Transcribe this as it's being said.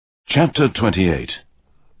Chapter 28.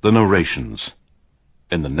 The Narrations.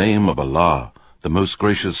 In the name of Allah, the most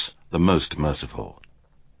gracious, the most merciful.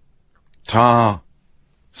 Ta,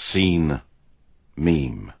 Sin,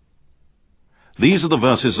 Mim. These are the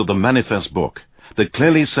verses of the Manifest Book that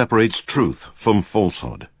clearly separates truth from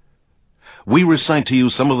falsehood. We recite to you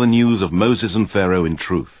some of the news of Moses and Pharaoh in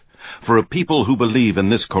truth, for a people who believe in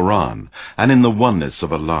this Quran and in the oneness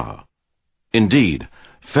of Allah. Indeed,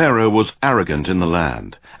 Pharaoh was arrogant in the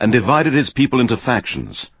land, and divided his people into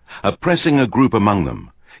factions, oppressing a group among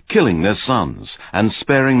them, killing their sons, and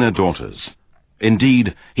sparing their daughters.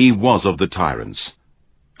 Indeed, he was of the tyrants.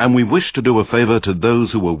 And we wish to do a favor to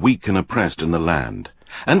those who were weak and oppressed in the land,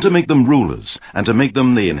 and to make them rulers, and to make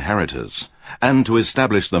them the inheritors, and to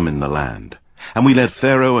establish them in the land. And we let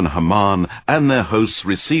Pharaoh and Haman and their hosts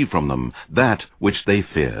receive from them that which they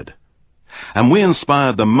feared. And we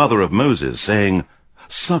inspired the mother of Moses, saying,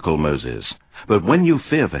 Suckle Moses, but when you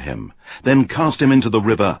fear for him, then cast him into the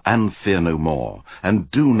river, and fear no more,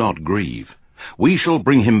 and do not grieve. We shall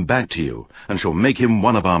bring him back to you, and shall make him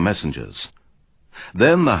one of our messengers.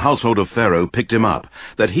 Then the household of Pharaoh picked him up,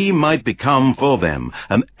 that he might become for them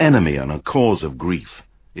an enemy and a cause of grief.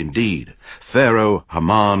 Indeed, Pharaoh,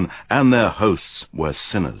 Haman, and their hosts were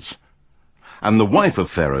sinners. And the wife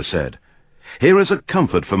of Pharaoh said, Here is a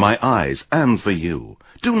comfort for my eyes and for you.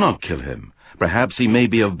 Do not kill him. Perhaps he may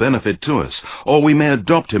be of benefit to us, or we may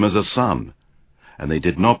adopt him as a son. And they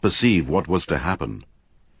did not perceive what was to happen.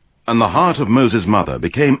 And the heart of Moses' mother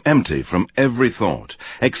became empty from every thought,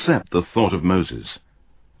 except the thought of Moses.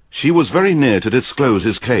 She was very near to disclose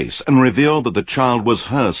his case, and reveal that the child was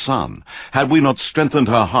her son, had we not strengthened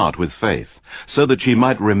her heart with faith, so that she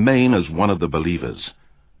might remain as one of the believers.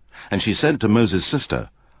 And she said to Moses'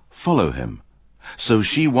 sister, Follow him. So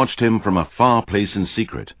she watched him from a far place in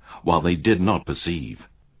secret, while they did not perceive.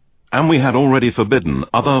 And we had already forbidden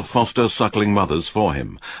other foster suckling mothers for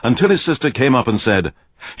him, until his sister came up and said,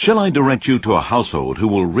 Shall I direct you to a household who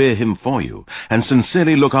will rear him for you, and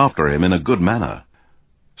sincerely look after him in a good manner?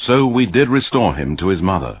 So we did restore him to his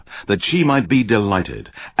mother, that she might be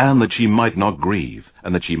delighted, and that she might not grieve,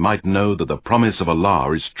 and that she might know that the promise of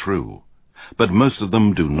Allah is true. But most of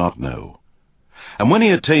them do not know. And when he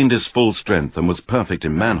attained his full strength and was perfect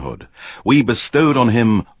in manhood, we bestowed on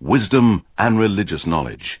him wisdom and religious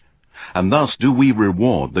knowledge. And thus do we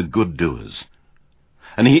reward the good doers.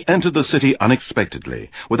 And he entered the city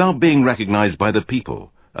unexpectedly, without being recognized by the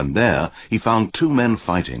people, and there he found two men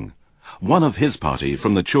fighting, one of his party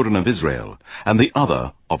from the children of Israel, and the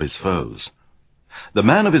other of his foes. The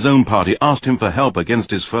man of his own party asked him for help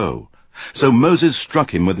against his foe, so Moses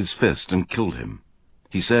struck him with his fist and killed him.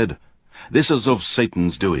 He said, This is of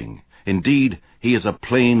Satan's doing. Indeed, he is a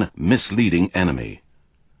plain, misleading enemy.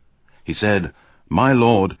 He said, My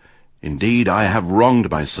Lord, indeed I have wronged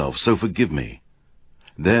myself, so forgive me.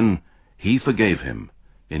 Then he forgave him.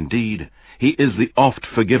 Indeed, he is the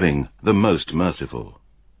oft-forgiving, the most merciful.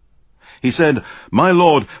 He said, My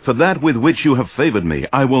Lord, for that with which you have favored me,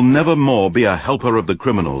 I will never more be a helper of the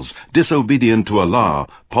criminals, disobedient to Allah,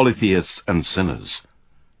 polytheists and sinners.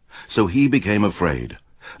 So he became afraid,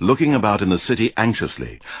 looking about in the city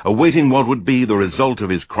anxiously, awaiting what would be the result of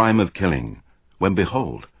his crime of killing, when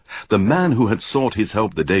behold, the man who had sought his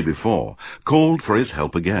help the day before called for his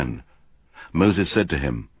help again. Moses said to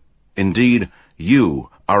him, Indeed, you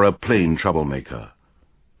are a plain troublemaker.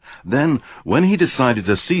 Then, when he decided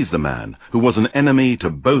to seize the man, who was an enemy to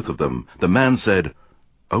both of them, the man said,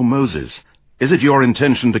 O Moses, is it your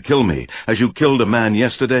intention to kill me, as you killed a man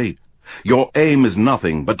yesterday? Your aim is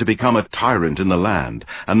nothing but to become a tyrant in the land,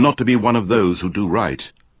 and not to be one of those who do right.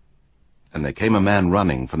 And there came a man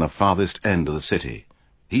running from the farthest end of the city.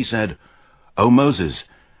 He said, O Moses,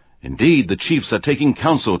 indeed the chiefs are taking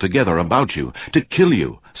counsel together about you, to kill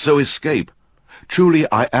you, so escape. Truly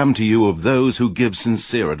I am to you of those who give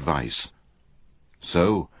sincere advice.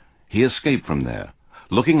 So he escaped from there,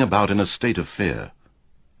 looking about in a state of fear.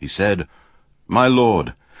 He said, My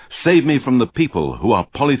Lord, save me from the people who are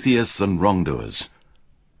polytheists and wrongdoers.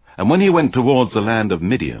 And when he went towards the land of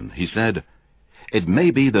Midian, he said, It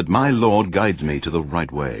may be that my Lord guides me to the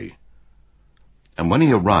right way. And when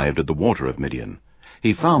he arrived at the water of Midian,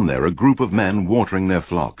 he found there a group of men watering their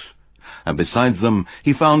flocks. And besides them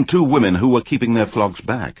he found two women who were keeping their flocks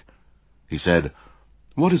back. He said,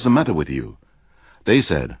 What is the matter with you? They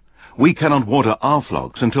said, We cannot water our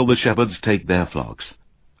flocks until the shepherds take their flocks,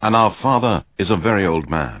 and our father is a very old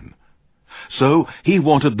man. So he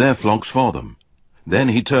watered their flocks for them. Then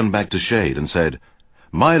he turned back to shade and said,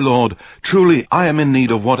 My Lord, truly I am in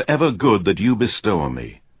need of whatever good that you bestow on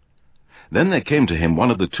me. Then there came to him one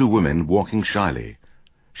of the two women walking shyly.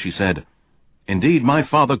 She said, Indeed, my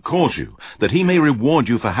father calls you, that he may reward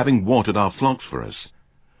you for having watered our flocks for us."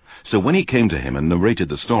 So when he came to him and narrated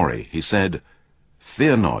the story, he said,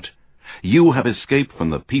 "Fear not. You have escaped from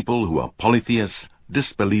the people who are polytheists,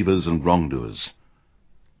 disbelievers, and wrongdoers."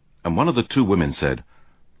 And one of the two women said,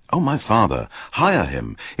 "O my father, hire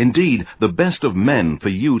him. Indeed, the best of men for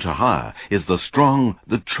you to hire is the strong,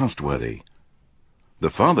 the trustworthy." The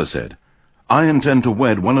father said, "I intend to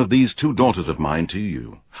wed one of these two daughters of mine to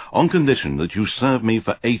you, on condition that you serve me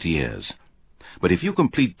for 8 years. But if you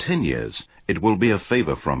complete 10 years, it will be a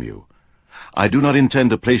favor from you. I do not intend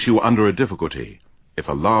to place you under a difficulty. If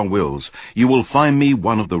Allah wills, you will find me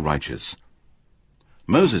one of the righteous."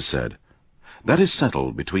 Moses said, "That is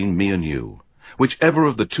settled between me and you. Whichever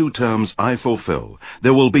of the two terms I fulfill,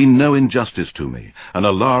 there will be no injustice to me, and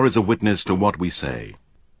Allah is a witness to what we say."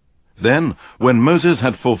 Then, when Moses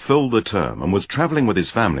had fulfilled the term and was traveling with his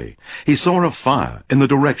family, he saw a fire in the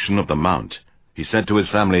direction of the mount. He said to his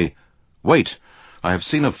family, "Wait, I have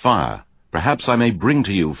seen a fire. Perhaps I may bring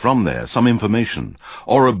to you from there some information,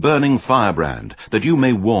 or a burning firebrand, that you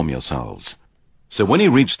may warm yourselves." So when he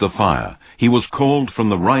reached the fire, he was called from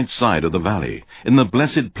the right side of the valley, in the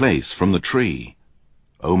blessed place from the tree.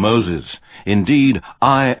 "O Moses, indeed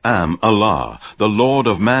I am Allah, the Lord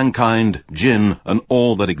of mankind, jinn, and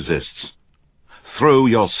all that exists. Throw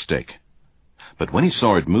your stick." But when he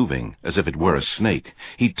saw it moving, as if it were a snake,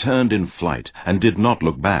 he turned in flight, and did not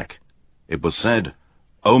look back. It was said,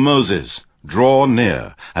 "O Moses, draw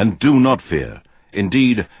near, and do not fear.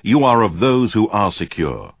 Indeed, you are of those who are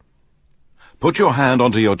secure. Put your hand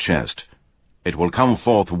onto your chest. It will come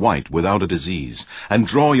forth white without a disease, and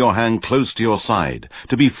draw your hand close to your side,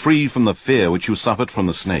 to be free from the fear which you suffered from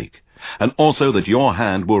the snake, and also that your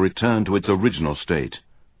hand will return to its original state.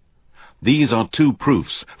 These are 2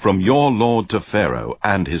 proofs from your Lord to Pharaoh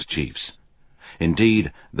and his chiefs.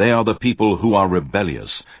 Indeed, they are the people who are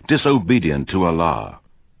rebellious, disobedient to Allah."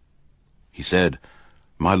 He said,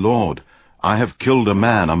 "My Lord, I have killed a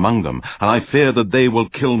man among them, and I fear that they will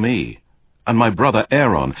kill me. And my brother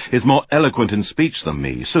Aaron is more eloquent in speech than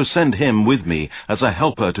me, so send him with me as a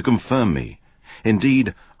helper to confirm me.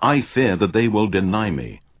 Indeed, I fear that they will deny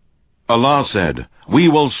me." Allah said, "We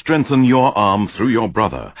will strengthen your arm through your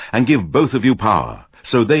brother, and give both of you power,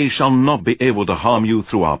 so they shall not be able to harm you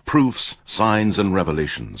through our proofs, signs, and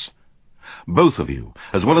revelations. Both of you,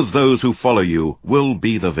 as well as those who follow you, will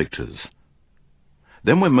be the victors."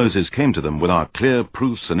 Then when Moses came to them with our clear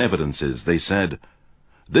proofs and evidences, they said,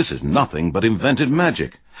 "This is nothing but invented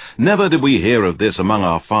magic. Never did we hear of this among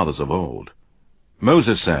our fathers of old."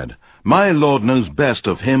 Moses said, "My Lord knows best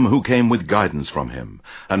of him who came with guidance from him,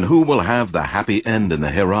 and who will have the happy end in the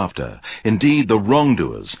hereafter. Indeed, the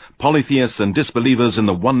wrongdoers, polytheists and disbelievers in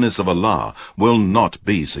the oneness of Allah, will not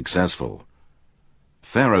be successful."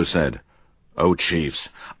 Pharaoh said, "O chiefs,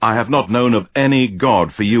 I have not known of any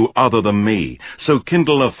god for you other than me, so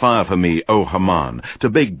kindle a fire for me, O Haman, to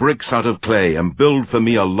bake bricks out of clay and build for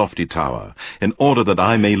me a lofty tower, in order that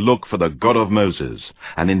I may look for the God of Moses,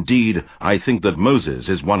 and indeed I think that Moses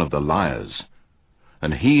is one of the liars."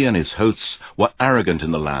 And he and his hosts were arrogant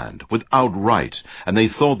in the land, without right, and they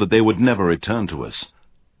thought that they would never return to us.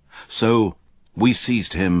 So we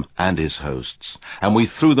seized him and his hosts, and we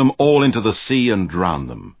threw them all into the sea and drowned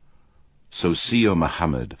them. So see, O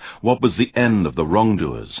Muhammad, what was the end of the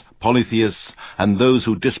wrongdoers, polytheists, and those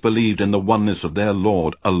who disbelieved in the oneness of their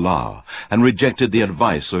Lord, Allah, and rejected the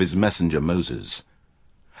advice of his messenger Moses.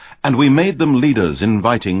 And we made them leaders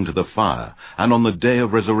inviting to the fire, and on the day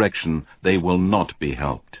of resurrection they will not be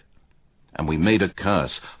helped. And we made a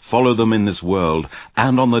curse follow them in this world,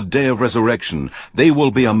 and on the day of resurrection they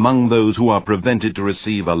will be among those who are prevented to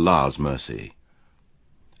receive Allah's mercy.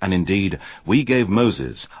 And indeed, we gave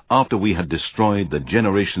Moses, after we had destroyed the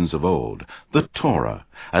generations of old, the Torah,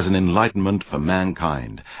 as an enlightenment for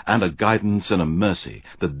mankind, and a guidance and a mercy,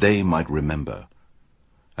 that they might remember.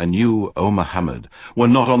 And you, O Muhammad, were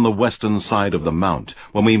not on the western side of the mount,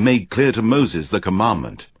 when we made clear to Moses the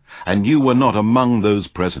commandment, and you were not among those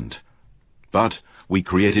present. But we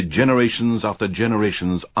created generations after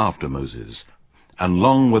generations after Moses, and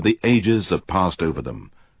long were the ages that passed over them.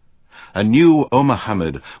 And you, O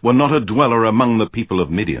Muhammad, were not a dweller among the people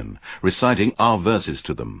of Midian, reciting our verses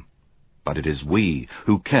to them. But it is we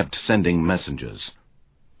who kept sending messengers.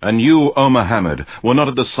 And you, O Muhammad, were not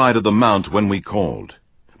at the side of the mount when we called.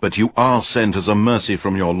 But you are sent as a mercy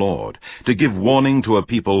from your Lord, to give warning to a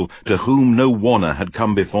people to whom no warner had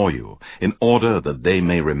come before you, in order that they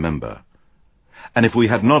may remember. And if we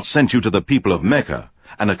had not sent you to the people of Mecca,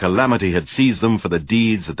 and a calamity had seized them for the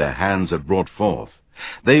deeds that their hands had brought forth,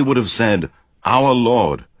 they would have said, Our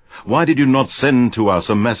Lord, why did you not send to us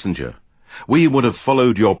a messenger? We would have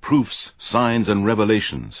followed your proofs, signs, and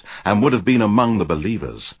revelations, and would have been among the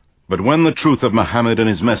believers. But when the truth of Muhammad and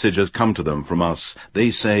his message has come to them from us,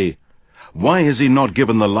 they say, Why has he not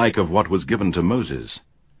given the like of what was given to Moses?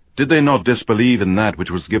 Did they not disbelieve in that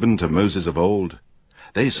which was given to Moses of old?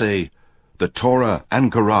 They say, The Torah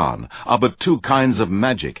and Quran are but two kinds of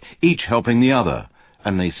magic, each helping the other.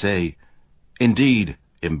 And they say, Indeed,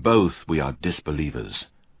 in both we are disbelievers.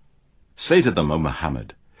 Say to them, O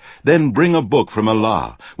Muhammad, Then bring a book from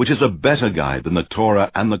Allah, which is a better guide than the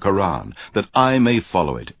Torah and the Quran, that I may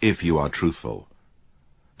follow it, if you are truthful.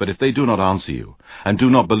 But if they do not answer you, and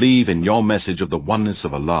do not believe in your message of the oneness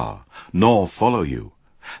of Allah, nor follow you,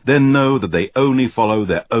 then know that they only follow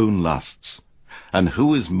their own lusts. And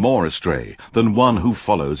who is more astray than one who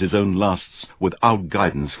follows his own lusts without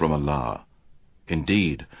guidance from Allah?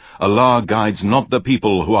 Indeed, Allah guides not the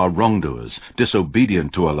people who are wrongdoers,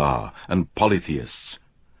 disobedient to Allah, and polytheists.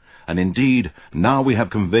 And indeed, now we have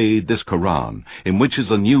conveyed this Quran, in which is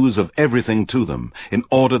the news of everything to them, in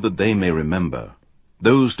order that they may remember.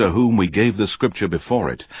 Those to whom we gave the scripture before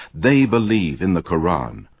it, they believe in the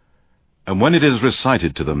Quran. And when it is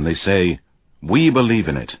recited to them, they say, We believe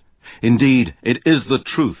in it. Indeed, it is the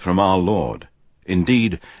truth from our Lord.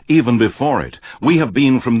 Indeed, even before it, we have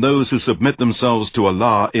been from those who submit themselves to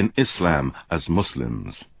Allah in Islam as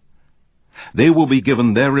Muslims. They will be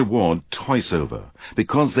given their reward twice over,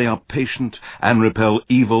 because they are patient and repel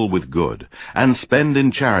evil with good, and spend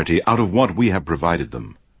in charity out of what we have provided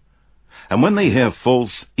them. And when they hear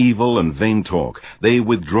false, evil, and vain talk, they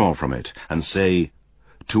withdraw from it, and say,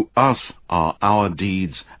 To us are our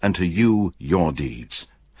deeds, and to you your deeds.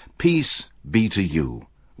 Peace be to you.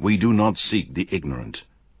 We do not seek the ignorant.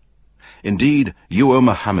 Indeed, you, O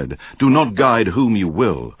Muhammad, do not guide whom you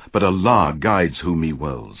will, but Allah guides whom He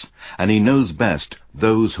wills, and He knows best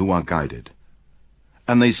those who are guided.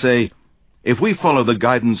 And they say, If we follow the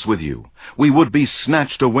guidance with you, we would be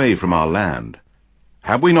snatched away from our land.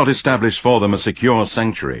 Have we not established for them a secure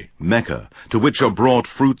sanctuary, Mecca, to which are brought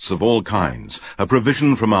fruits of all kinds, a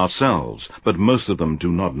provision from ourselves, but most of them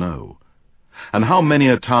do not know? And how many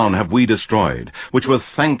a town have we destroyed, which were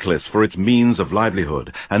thankless for its means of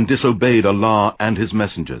livelihood, and disobeyed Allah and His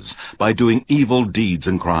messengers, by doing evil deeds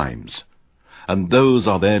and crimes? And those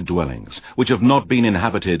are their dwellings, which have not been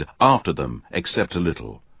inhabited after them, except a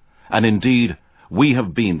little. And indeed, we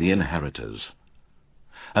have been the inheritors.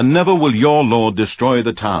 And never will your Lord destroy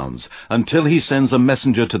the towns, until He sends a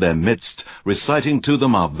messenger to their midst, reciting to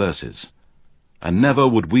them our verses. And never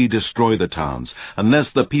would we destroy the towns,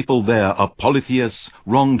 unless the people there are polytheists,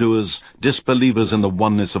 wrongdoers, disbelievers in the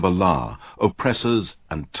oneness of Allah, oppressors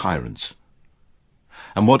and tyrants.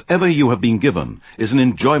 And whatever you have been given is an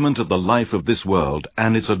enjoyment of the life of this world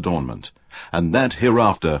and its adornment, and that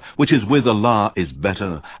hereafter which is with Allah is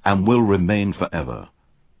better and will remain forever.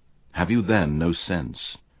 Have you then no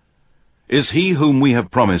sense? Is he whom we have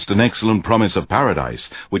promised an excellent promise of paradise,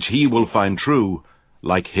 which he will find true,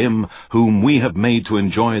 like him whom we have made to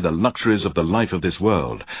enjoy the luxuries of the life of this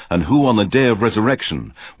world, and who on the day of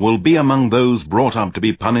resurrection will be among those brought up to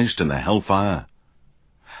be punished in the hellfire?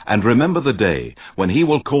 And remember the day when he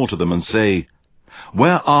will call to them and say,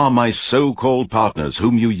 Where are my so-called partners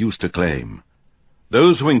whom you used to claim?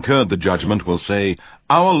 Those who incurred the judgment will say,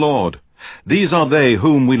 Our Lord, these are they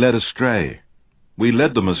whom we led astray. We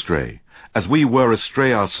led them astray, as we were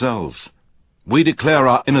astray ourselves. We declare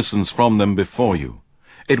our innocence from them before you.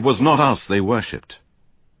 It was not us they worshipped.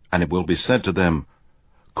 And it will be said to them,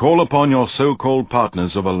 Call upon your so-called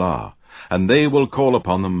partners of Allah, and they will call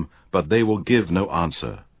upon them, but they will give no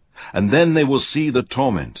answer. And then they will see the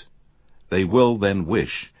torment. They will then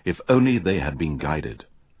wish, if only they had been guided.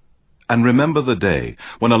 And remember the day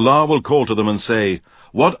when Allah will call to them and say,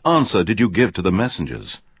 What answer did you give to the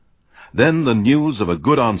messengers? Then the news of a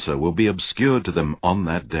good answer will be obscured to them on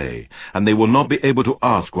that day, and they will not be able to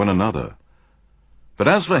ask one another. But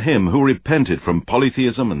as for him who repented from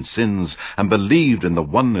polytheism and sins, and believed in the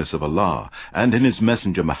oneness of Allah, and in His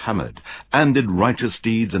messenger Muhammad, and did righteous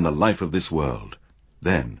deeds in the life of this world,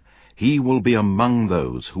 then he will be among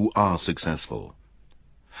those who are successful.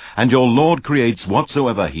 And your Lord creates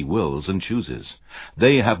whatsoever He wills and chooses.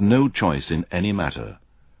 They have no choice in any matter.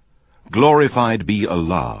 Glorified be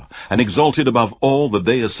Allah, and exalted above all that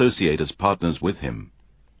they associate as partners with Him.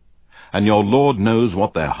 And your Lord knows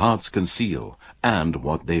what their hearts conceal, and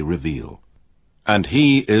what they reveal. And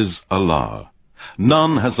He is Allah.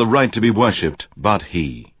 None has the right to be worshipped but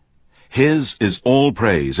He. His is all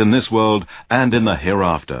praise in this world and in the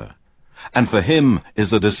hereafter. And for Him is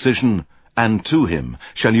the decision, and to Him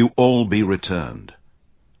shall you all be returned.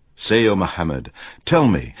 Say, O Muhammad, tell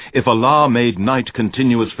me, if Allah made night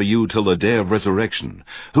continuous for you till the day of resurrection,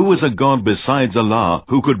 who is a God besides Allah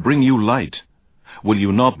who could bring you light? Will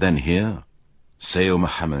you not then hear? Say, O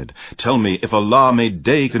Muhammad, tell me, if Allah made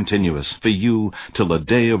day continuous for you till the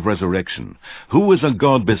day of resurrection, who is a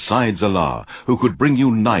God besides Allah who could bring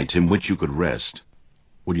you night in which you could rest?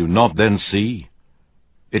 Will you not then see?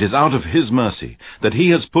 It is out of His mercy that He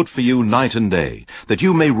has put for you night and day, that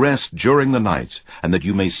you may rest during the night, and that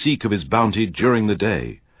you may seek of His bounty during the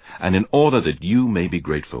day, and in order that you may be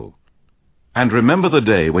grateful. And remember the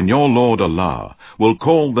day when your Lord Allah will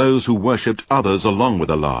call those who worshipped others along with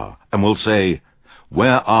Allah, and will say,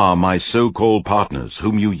 Where are my so-called partners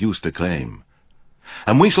whom you used to claim?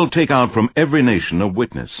 And we shall take out from every nation a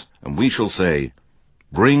witness, and we shall say,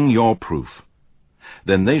 Bring your proof.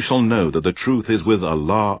 Then they shall know that the truth is with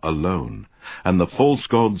Allah alone, and the false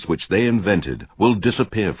gods which they invented will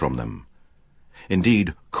disappear from them.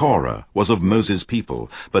 Indeed, Korah was of Moses' people,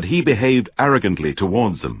 but he behaved arrogantly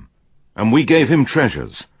towards them. And we gave him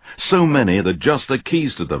treasures, so many that just the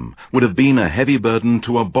keys to them would have been a heavy burden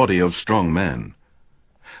to a body of strong men.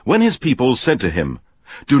 When his people said to him,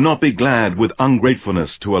 Do not be glad with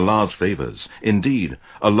ungratefulness to Allah's favors. Indeed,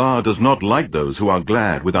 Allah does not like those who are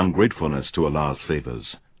glad with ungratefulness to Allah's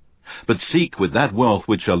favors. But seek with that wealth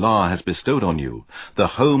which Allah has bestowed on you, the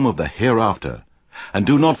home of the hereafter, and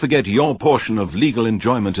do not forget your portion of legal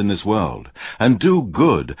enjoyment in this world, and do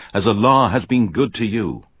good as Allah has been good to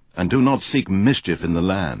you, and do not seek mischief in the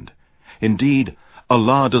land. Indeed,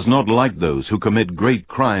 Allah does not like those who commit great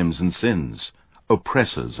crimes and sins,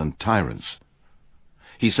 oppressors and tyrants.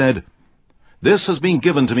 He said, This has been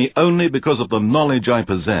given to me only because of the knowledge I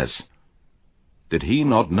possess. Did he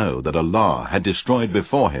not know that Allah had destroyed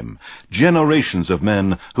before him generations of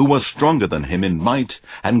men who were stronger than him in might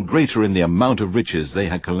and greater in the amount of riches they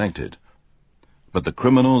had collected? But the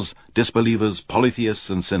criminals, disbelievers, polytheists,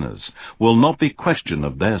 and sinners will not be questioned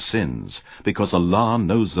of their sins, because Allah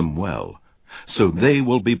knows them well, so they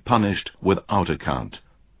will be punished without account.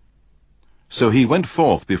 So he went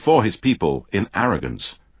forth before his people in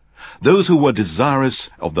arrogance. Those who were desirous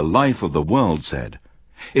of the life of the world said,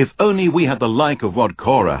 If only we had the like of what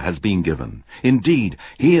Korah has been given. Indeed,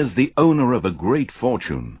 he is the owner of a great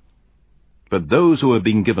fortune. But those who have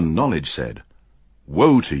been given knowledge said,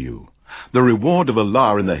 Woe to you! The reward of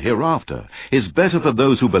Allah in the hereafter is better for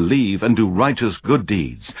those who believe and do righteous good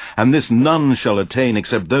deeds, and this none shall attain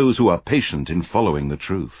except those who are patient in following the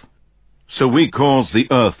truth. So we caused the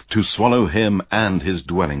earth to swallow him and his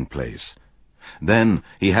dwelling place. Then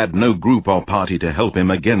he had no group or party to help him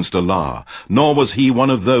against Allah, nor was he one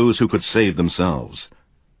of those who could save themselves.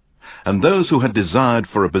 And those who had desired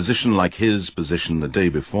for a position like his position the day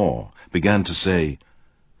before began to say,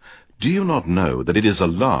 Do you not know that it is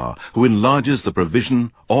Allah who enlarges the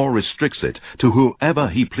provision or restricts it to whoever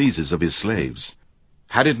he pleases of his slaves?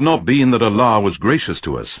 Had it not been that Allah was gracious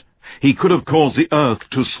to us, He could have caused the earth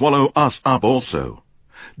to swallow us up also.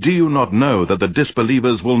 Do you not know that the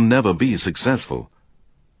disbelievers will never be successful?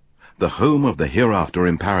 The home of the hereafter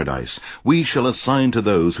in paradise we shall assign to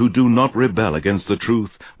those who do not rebel against the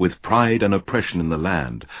truth with pride and oppression in the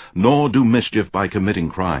land, nor do mischief by committing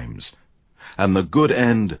crimes. And the good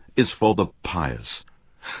end is for the pious.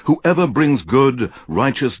 Whoever brings good,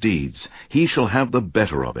 righteous deeds, he shall have the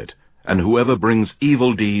better of it. And whoever brings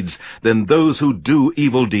evil deeds, then those who do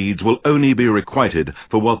evil deeds will only be requited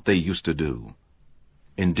for what they used to do.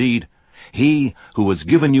 Indeed, He who has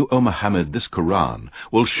given you, O Muhammad, this Quran,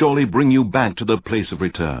 will surely bring you back to the place of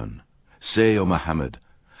return. Say, O Muhammad,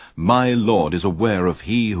 My Lord is aware of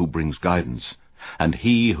he who brings guidance, and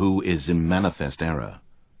he who is in manifest error.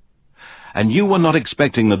 And you were not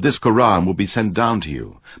expecting that this Quran would be sent down to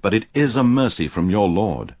you, but it is a mercy from your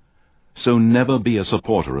Lord. So never be a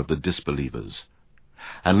supporter of the disbelievers.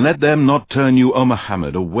 And let them not turn you, O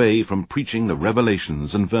Muhammad, away from preaching the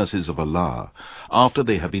revelations and verses of Allah after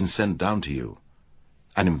they have been sent down to you,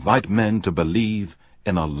 and invite men to believe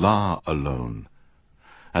in Allah alone.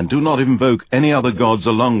 And do not invoke any other gods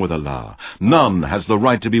along with Allah. None has the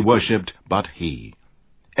right to be worshipped but He.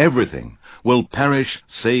 Everything will perish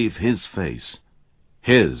save His face.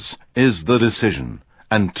 His is the decision,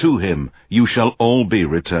 and to Him you shall all be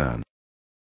returned.